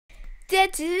Dun,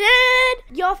 dun,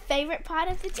 dun. Your favourite part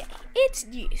of the day. It's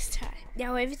news time.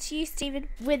 Now over to you, Stephen,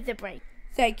 with the break.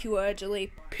 Thank you,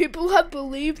 Anjali. People have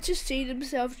believed to see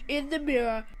themselves in the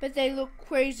mirror, but they look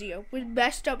crazier with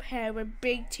messed up hair and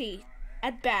big teeth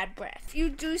and bad breath. If you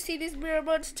do see these mirror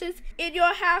monsters in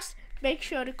your house, make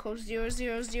sure to call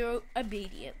 000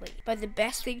 immediately. But the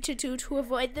best thing to do to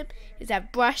avoid them is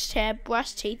have brushed hair,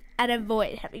 brushed teeth, and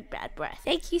avoid having bad breath.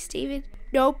 Thank you, Stephen.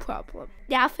 No problem.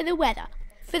 Now for the weather.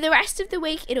 For the rest of the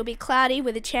week, it'll be cloudy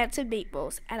with a chance of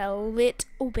meatballs and a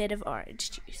little bit of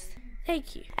orange juice.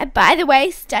 Thank you. And by the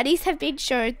way, studies have been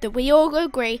shown that we all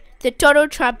agree that Donald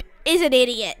Trump is an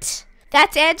idiot.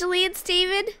 That's Anjali and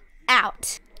Stephen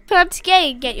out. Come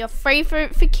today and get your free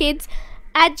fruit for kids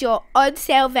and your on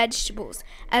sale vegetables,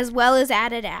 as well as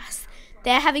ananas.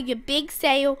 They're having a big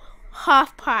sale,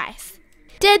 half price.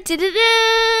 Dun, dun, dun,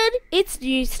 dun. It's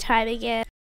news time again.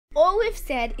 All we've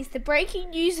said is the breaking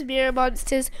news mirror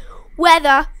monsters,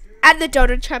 weather, and that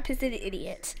Donald Trump is an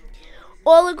idiot.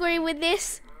 All agree with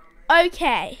this?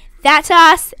 Okay, that's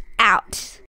us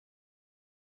out.